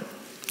benefit from it.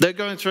 They're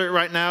going through it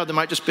right now. They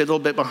might just be a little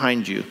bit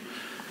behind you.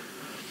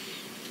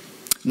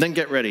 And then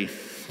get ready.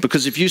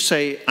 Because if you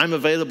say, I'm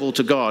available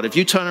to God, if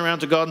you turn around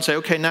to God and say,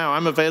 okay, now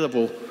I'm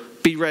available,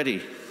 be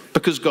ready,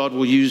 because God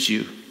will use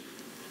you.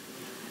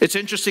 It's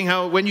interesting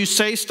how when you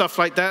say stuff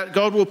like that,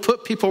 God will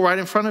put people right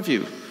in front of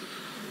you.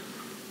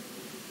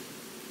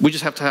 We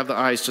just have to have the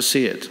eyes to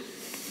see it.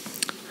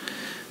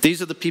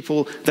 These are the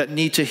people that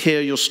need to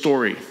hear your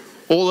story.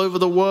 All over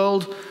the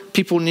world,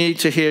 people need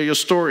to hear your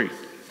story.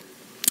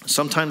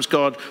 Sometimes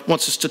God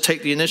wants us to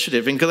take the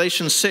initiative. In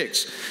Galatians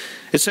 6,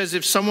 it says,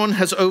 if someone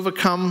has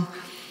overcome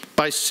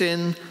by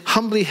sin,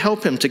 humbly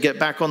help him to get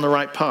back on the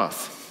right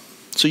path.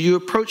 So you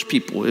approach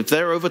people. If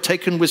they're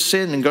overtaken with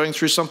sin and going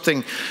through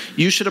something,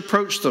 you should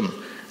approach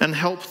them and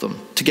help them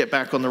to get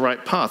back on the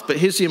right path. But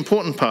here's the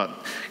important part,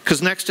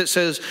 because next it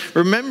says,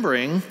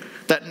 remembering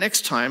that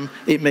next time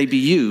it may be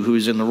you who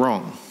is in the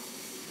wrong.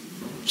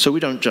 So we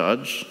don't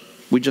judge,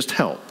 we just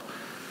help.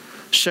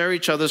 Share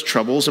each other's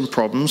troubles and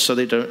problems so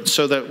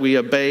that we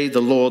obey the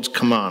Lord's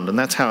command. And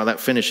that's how that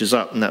finishes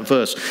up in that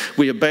verse.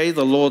 We obey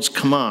the Lord's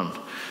command.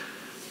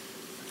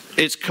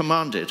 It's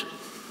commanded.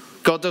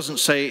 God doesn't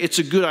say, it's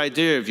a good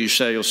idea if you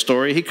share your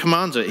story. He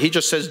commands it. He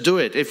just says, do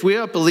it. If we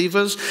are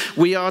believers,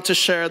 we are to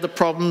share the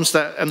problems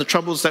and the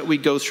troubles that we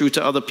go through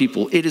to other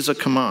people. It is a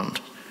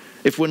command.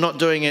 If we're not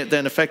doing it,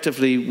 then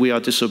effectively we are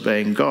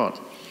disobeying God.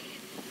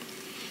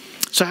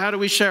 So how do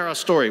we share our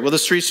story? Well,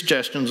 there's 3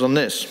 suggestions on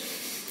this.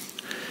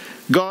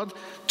 God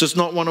does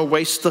not want to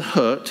waste the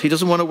hurt. He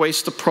doesn't want to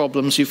waste the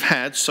problems you've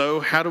had.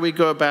 So how do we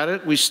go about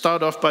it? We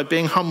start off by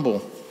being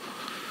humble.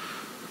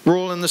 We're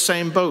all in the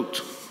same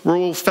boat. We're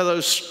all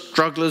fellow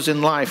strugglers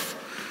in life.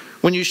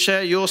 When you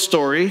share your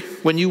story,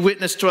 when you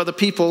witness to other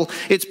people,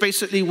 it's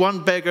basically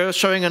one beggar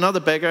showing another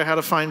beggar how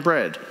to find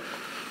bread.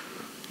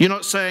 You're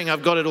not saying,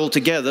 I've got it all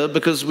together,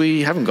 because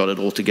we haven't got it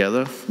all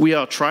together. We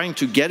are trying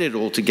to get it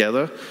all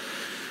together.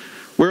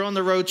 We're on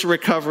the road to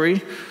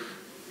recovery.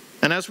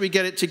 And as we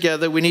get it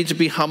together, we need to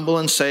be humble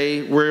and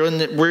say, we're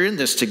in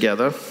this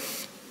together.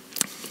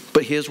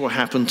 But here's what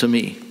happened to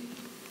me.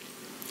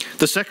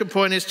 The second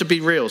point is to be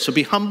real. So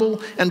be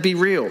humble and be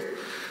real.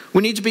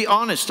 We need to be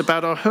honest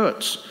about our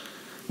hurts.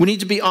 We need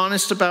to be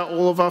honest about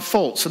all of our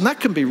faults. And that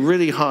can be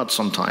really hard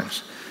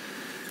sometimes.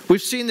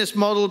 We've seen this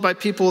modeled by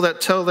people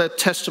that tell their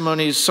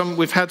testimonies.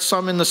 We've had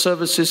some in the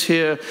services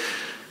here,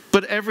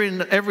 but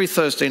every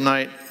Thursday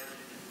night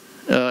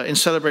in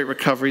Celebrate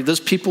Recovery, there's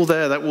people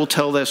there that will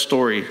tell their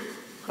story,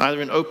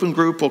 either in open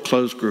group or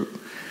closed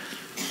group.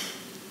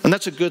 And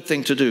that's a good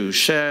thing to do,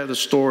 share the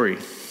story.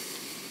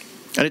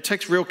 And it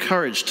takes real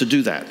courage to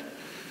do that.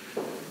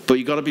 But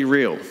you've got to be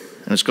real,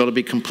 and it's got to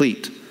be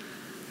complete.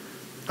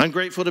 I'm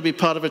grateful to be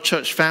part of a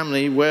church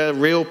family where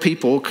real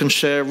people can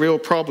share real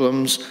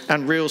problems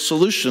and real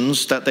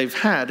solutions that they've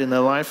had in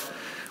their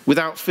life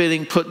without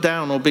feeling put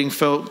down or being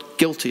felt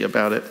guilty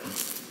about it.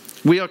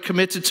 We are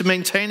committed to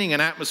maintaining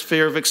an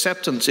atmosphere of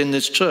acceptance in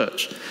this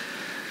church.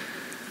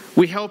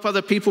 We help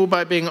other people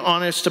by being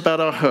honest about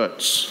our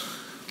hurts.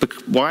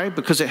 Why?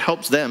 Because it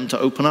helps them to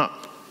open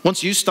up.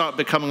 Once you start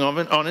becoming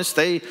honest,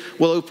 they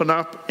will open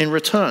up in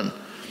return.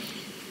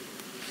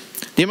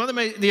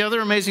 The other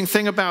amazing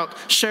thing about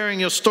sharing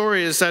your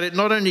story is that it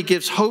not only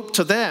gives hope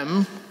to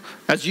them,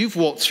 as you've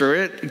walked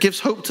through it, it gives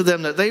hope to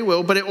them that they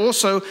will, but it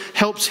also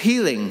helps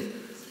healing.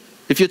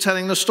 If you're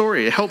telling the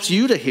story, it helps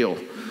you to heal.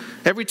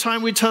 Every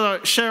time we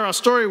share our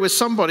story with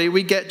somebody,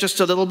 we get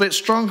just a little bit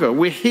stronger.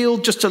 We're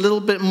healed just a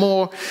little bit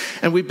more,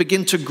 and we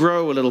begin to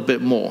grow a little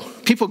bit more.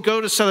 People go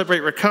to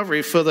Celebrate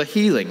Recovery for the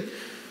healing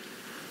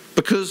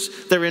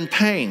because they're in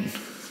pain.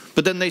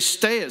 But then they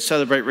stay at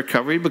Celebrate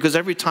Recovery because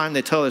every time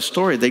they tell their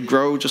story, they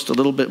grow just a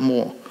little bit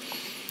more.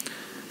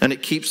 And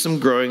it keeps them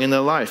growing in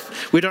their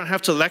life. We don't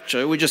have to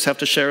lecture, we just have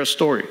to share a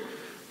story.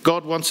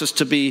 God wants us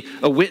to be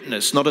a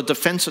witness, not a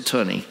defense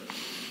attorney.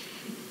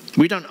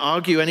 We don't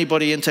argue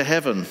anybody into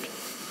heaven.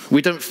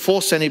 We don't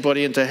force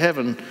anybody into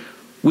heaven.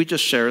 We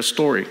just share a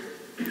story.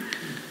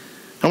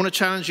 I want to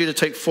challenge you to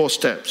take 4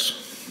 steps.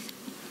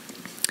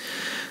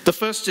 The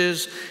first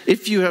is,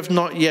 if you have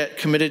not yet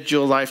committed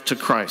your life to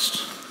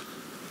Christ,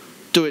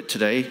 do it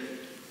today.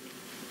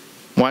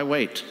 Why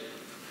wait?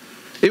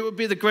 It would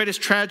be the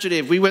greatest tragedy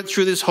if we went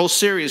through this whole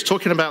series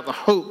talking about the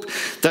hope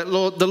that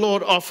the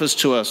Lord offers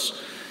to us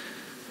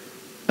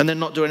and then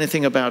not do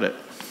anything about it.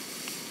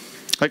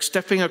 Like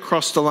stepping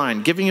across the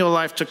line, giving your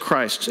life to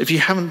Christ. If you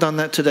haven't done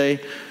that today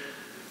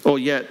or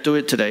yet, do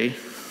it today.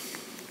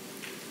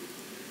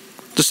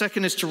 The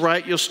second is to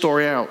write your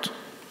story out.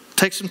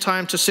 Take some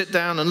time to sit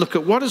down and look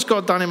at what has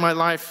God done in my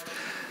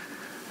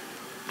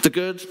life, the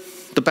good,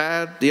 the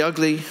bad, the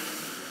ugly,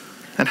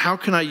 and how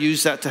can I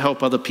use that to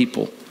help other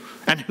people?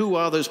 And who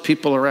are those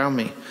people around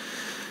me?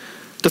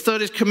 The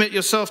third is commit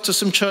yourself to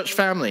some church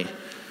family.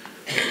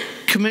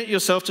 Commit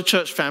yourself to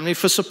church family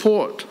for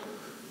support.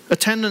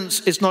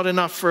 Attendance is not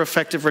enough for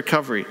effective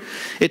recovery.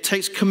 It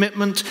takes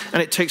commitment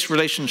and it takes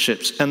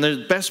relationships. And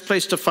the best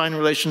place to find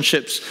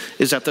relationships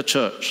is at the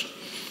church.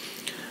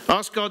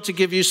 Ask God to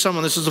give you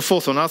someone, this is the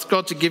fourth one, ask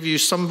God to give you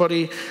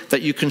somebody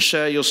that you can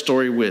share your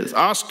story with.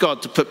 Ask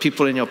God to put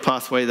people in your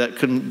pathway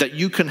that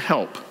you can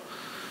help.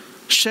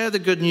 Share the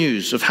good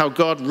news of how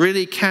God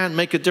really can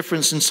make a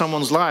difference in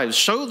someone's lives.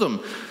 Show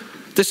them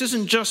this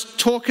isn't just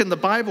talk in the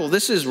Bible,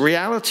 this is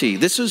reality.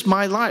 This is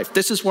my life.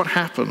 This is what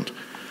happened.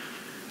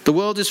 The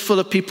world is full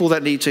of people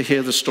that need to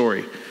hear the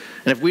story.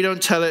 And if we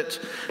don't tell it,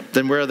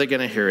 then where are they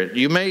going to hear it?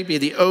 You may be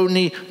the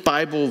only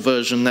Bible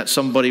version that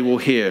somebody will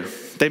hear.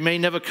 They may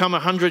never come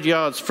 100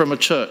 yards from a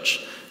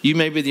church. You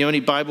may be the only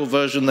Bible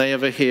version they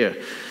ever hear.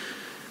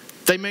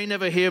 They may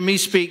never hear me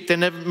speak. They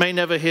may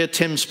never hear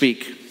Tim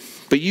speak.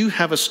 But you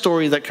have a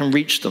story that can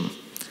reach them.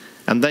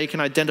 And they can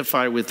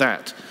identify with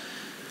that.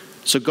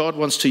 So God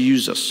wants to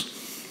use us.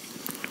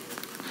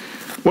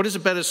 What is a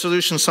better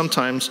solution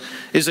sometimes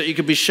is that you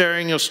could be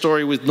sharing your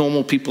story with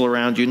normal people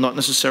around you, not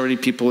necessarily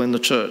people in the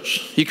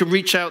church. You can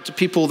reach out to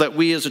people that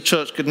we as a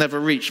church could never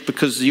reach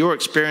because your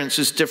experience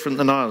is different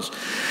than ours.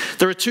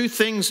 There are 2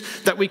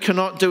 things that we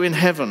cannot do in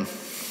heaven.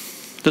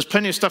 There's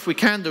plenty of stuff we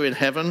can do in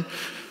heaven.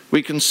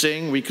 We can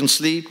sing, we can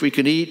sleep, we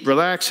can eat,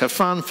 relax, have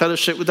fun,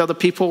 fellowship with other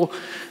people.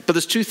 But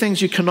there's 2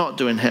 things you cannot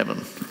do in heaven.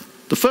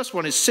 The first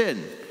one is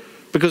sin,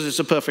 because it's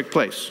a perfect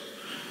place.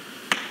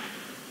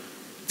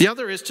 The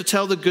other is to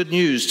tell the good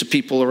news to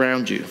people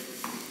around you.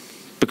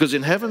 Because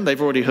in heaven,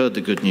 they've already heard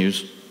the good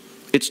news.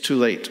 It's too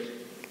late.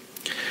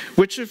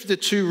 Which of the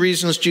 2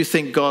 reasons do you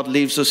think God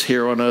leaves us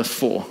here on earth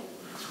for?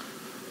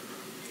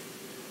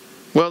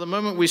 Well, the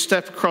moment we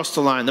step across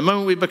the line, the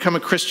moment we become a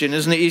Christian,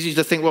 isn't it easy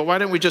to think, well, why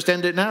don't we just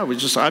end it now?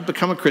 I've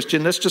become a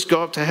Christian, let's just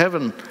go up to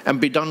heaven and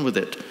be done with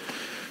it.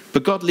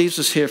 But God leaves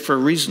us here for a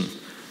reason.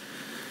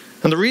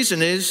 And the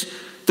reason is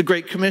the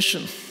Great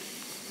Commission.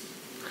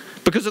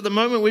 Because at the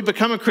moment we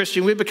become a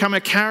Christian, we become a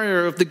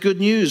carrier of the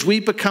good news. We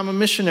become a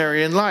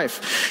missionary in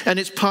life. And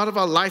it's part of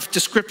our life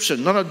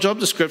description, not our job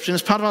description.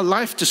 It's part of our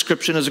life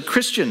description as a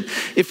Christian.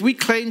 If we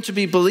claim to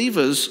be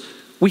believers,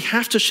 we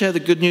have to share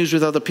the good news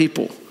with other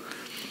people.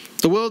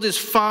 The world is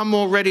far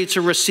more ready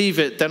to receive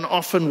it than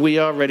often we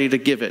are ready to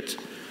give it.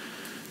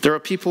 There are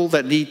people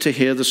that need to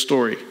hear the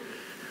story.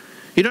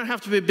 You don't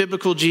have to be a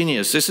biblical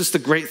genius. This is the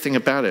great thing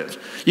about it.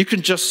 You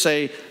can just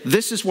say,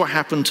 this is what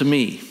happened to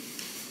me.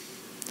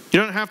 You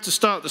don't have to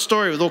start the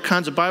story with all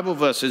kinds of Bible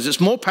verses. It's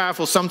more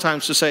powerful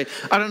sometimes to say,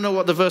 I don't know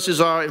what the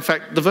verses are. In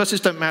fact, the verses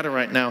don't matter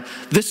right now.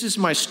 This is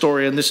my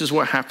story, and this is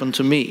what happened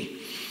to me.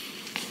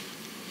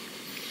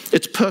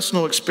 It's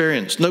personal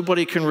experience.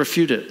 Nobody can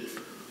refute it.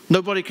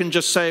 Nobody can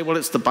just say, well,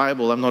 it's the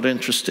Bible, I'm not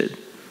interested.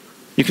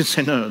 You can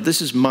say, no,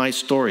 this is my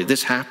story.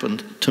 This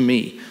happened to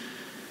me.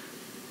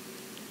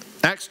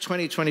 Acts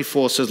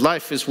 20:24 says,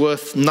 life is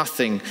worth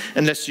nothing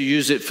unless you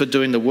use it for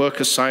doing the work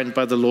assigned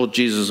by the Lord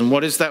Jesus. And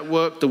what is that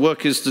work? The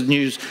work is the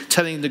news,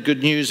 telling the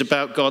good news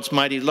about God's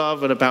mighty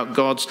love and about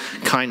God's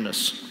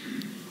kindness.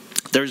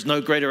 There is no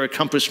greater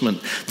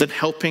accomplishment than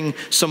helping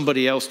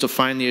somebody else to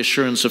find the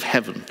assurance of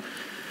heaven.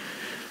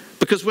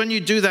 Because when you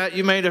do that,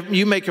 you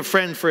make a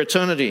friend for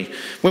eternity.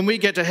 When we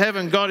get to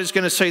heaven, God is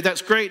going to say,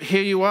 that's great,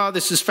 here you are,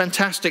 this is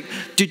fantastic.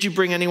 Did you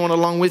bring anyone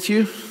along with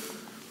you?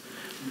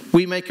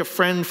 We make a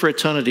friend for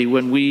eternity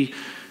when we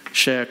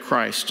share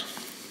Christ.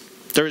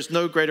 There is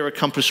no greater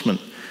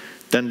accomplishment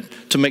than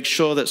to make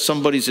sure that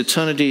somebody's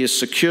eternity is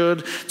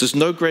secured. There's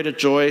no greater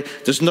joy,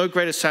 there's no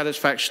greater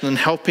satisfaction than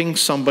helping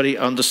somebody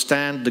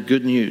understand the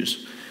good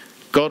news.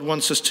 God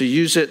wants us to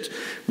use it.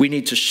 We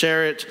need to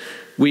share it.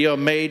 We are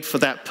made for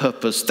that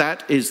purpose.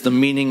 That is the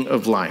meaning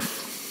of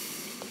life.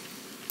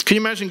 Can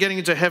you imagine getting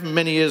into heaven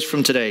many years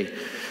from today?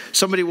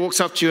 Somebody walks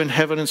up to you in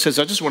heaven and says,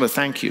 I just want to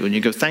thank you. And you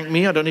go, thank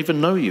me? I don't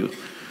even know you.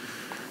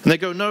 And they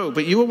go, no,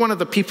 but you were one of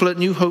the people at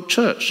New Hope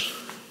Church.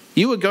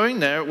 You were going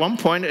there at one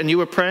point and you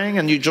were praying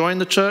and you joined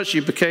the church.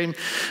 You became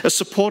a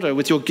supporter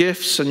with your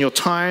gifts and your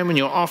time and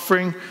your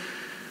offering.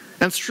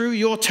 And through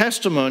your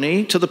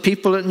testimony to the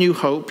people at New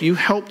Hope, you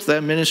helped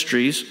their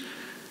ministries.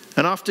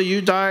 And after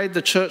you died,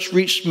 the church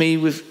reached me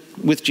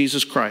with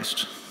Jesus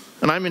Christ.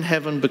 And I'm in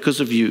heaven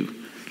because of you.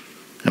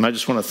 And I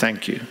just want to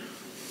thank you.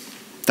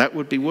 That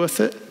would be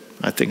worth it?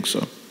 I think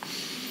so.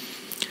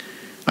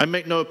 I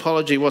make no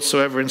apology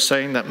whatsoever in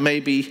saying that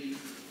maybe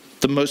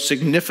the most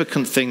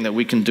significant thing that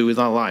we can do with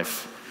our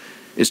life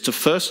is to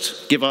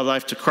first give our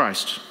life to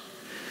Christ.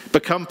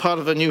 Become part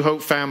of a New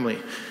Hope family.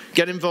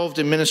 Get involved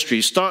in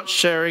ministry. Start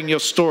sharing your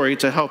story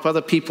to help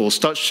other people.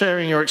 Start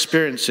sharing your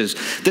experiences.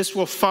 This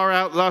will far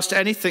outlast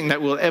anything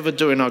that we'll ever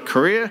do in our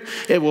career.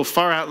 It will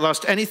far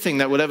outlast anything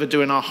that we'll ever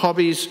do in our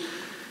hobbies,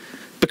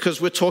 because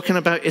we're talking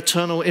about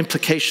eternal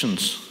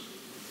implications.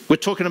 We're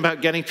talking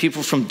about getting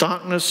people from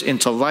darkness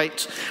into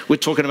light. We're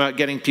talking about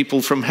getting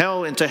people from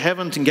hell into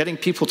heaven and getting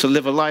people to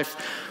live a life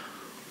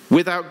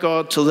without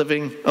God to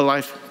living a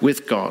life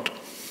with God.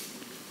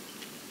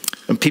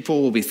 And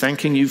people will be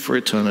thanking you for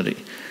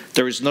eternity.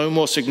 There is no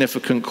more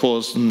significant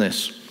cause than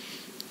this.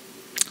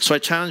 So I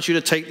challenge you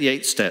to take the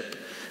 8th step.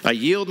 I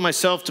yield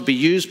myself to be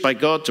used by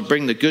God to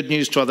bring the good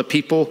news to other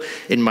people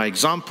in my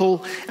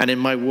example and in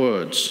my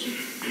words.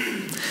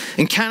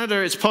 In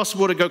Canada, it's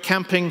possible to go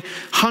camping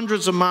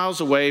hundreds of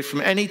miles away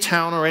from any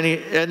town or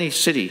any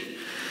city.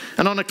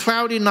 And on a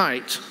cloudy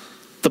night,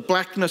 the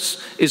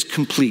blackness is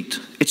complete.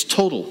 It's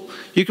total.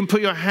 You can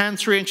put your hand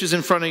 3 inches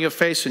in front of your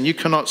face and you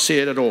cannot see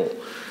it at all.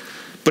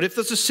 But if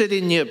there's a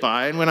city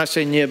nearby, and when I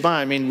say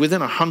nearby, I mean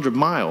within 100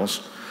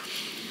 miles,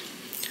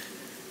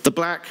 the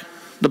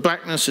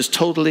blackness is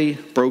totally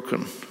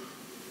broken.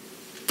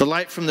 The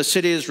light from the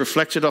city is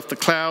reflected off the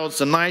clouds.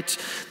 The night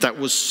that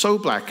was so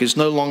black is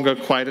no longer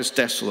quite as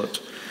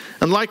desolate.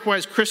 And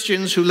likewise,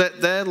 Christians who let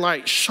their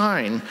light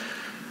shine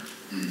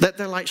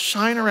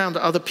around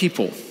other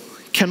people,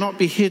 cannot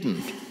be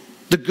hidden.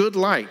 The good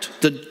light,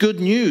 the good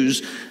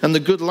news, and the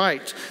good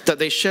light that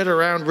they shed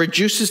around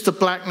reduces the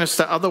blackness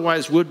that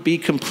otherwise would be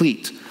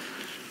complete.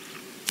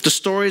 The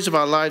stories of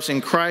our lives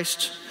in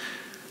Christ,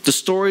 the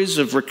stories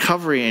of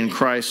recovery in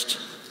Christ,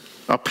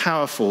 are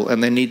powerful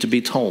and they need to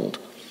be told.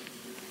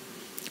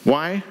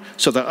 Why?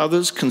 So that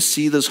others can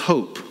see there's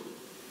hope.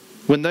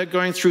 When they're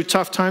going through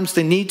tough times,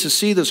 they need to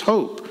see there's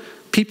hope.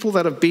 People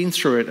that have been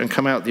through it and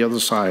come out the other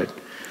side.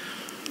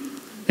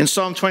 In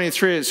Psalm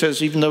 23, it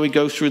says, even though we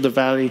go through the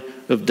valley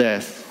of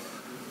death,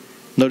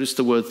 notice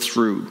the word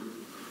through.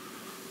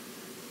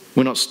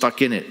 We're not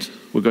stuck in it.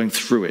 We're going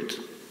through it.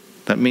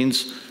 That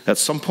means at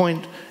some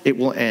point it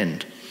will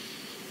end.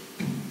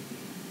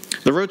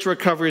 The road to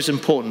recovery is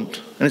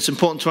important. And it's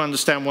important to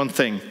understand one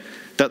thing,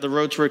 that the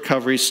road to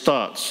recovery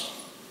starts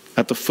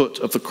at the foot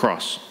of the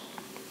cross.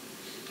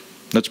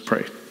 Let's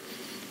pray.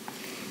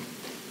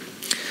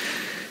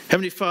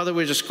 Heavenly Father,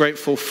 we're just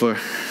grateful for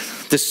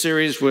this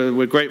series.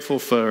 We're grateful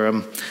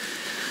for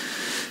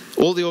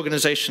all the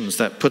organizations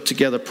that put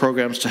together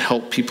programs to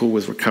help people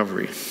with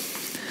recovery.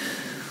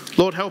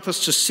 Lord, help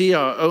us to see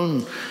our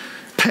own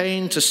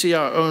pain, to see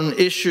our own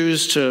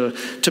issues, to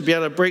be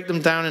able to break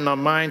them down in our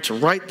mind, to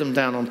write them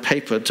down on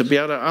paper, to be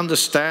able to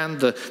understand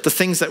the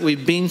things that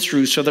we've been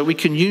through so that we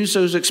can use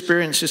those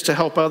experiences to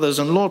help others.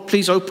 And Lord,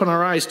 please open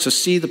our eyes to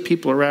see the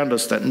people around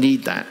us that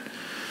need that.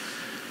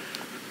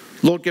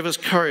 Lord, give us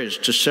courage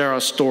to share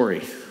our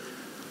story.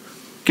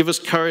 Give us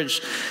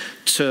courage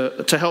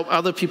to help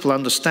other people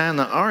understand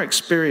that our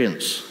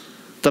experience,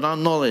 that our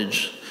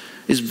knowledge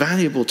is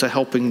valuable to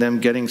helping them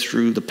getting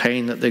through the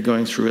pain that they're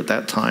going through at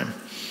that time.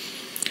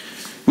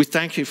 We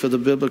thank you for the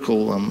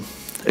biblical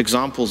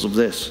examples of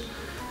this.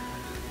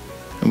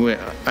 And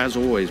as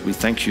always, we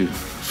thank you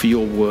for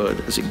your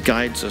word as it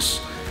guides us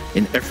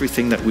in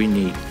everything that we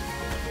need.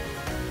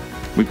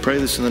 We pray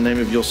this in the name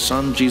of your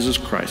Son, Jesus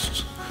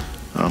Christ.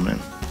 Amen.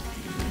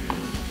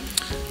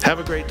 Have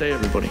a great day,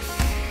 everybody.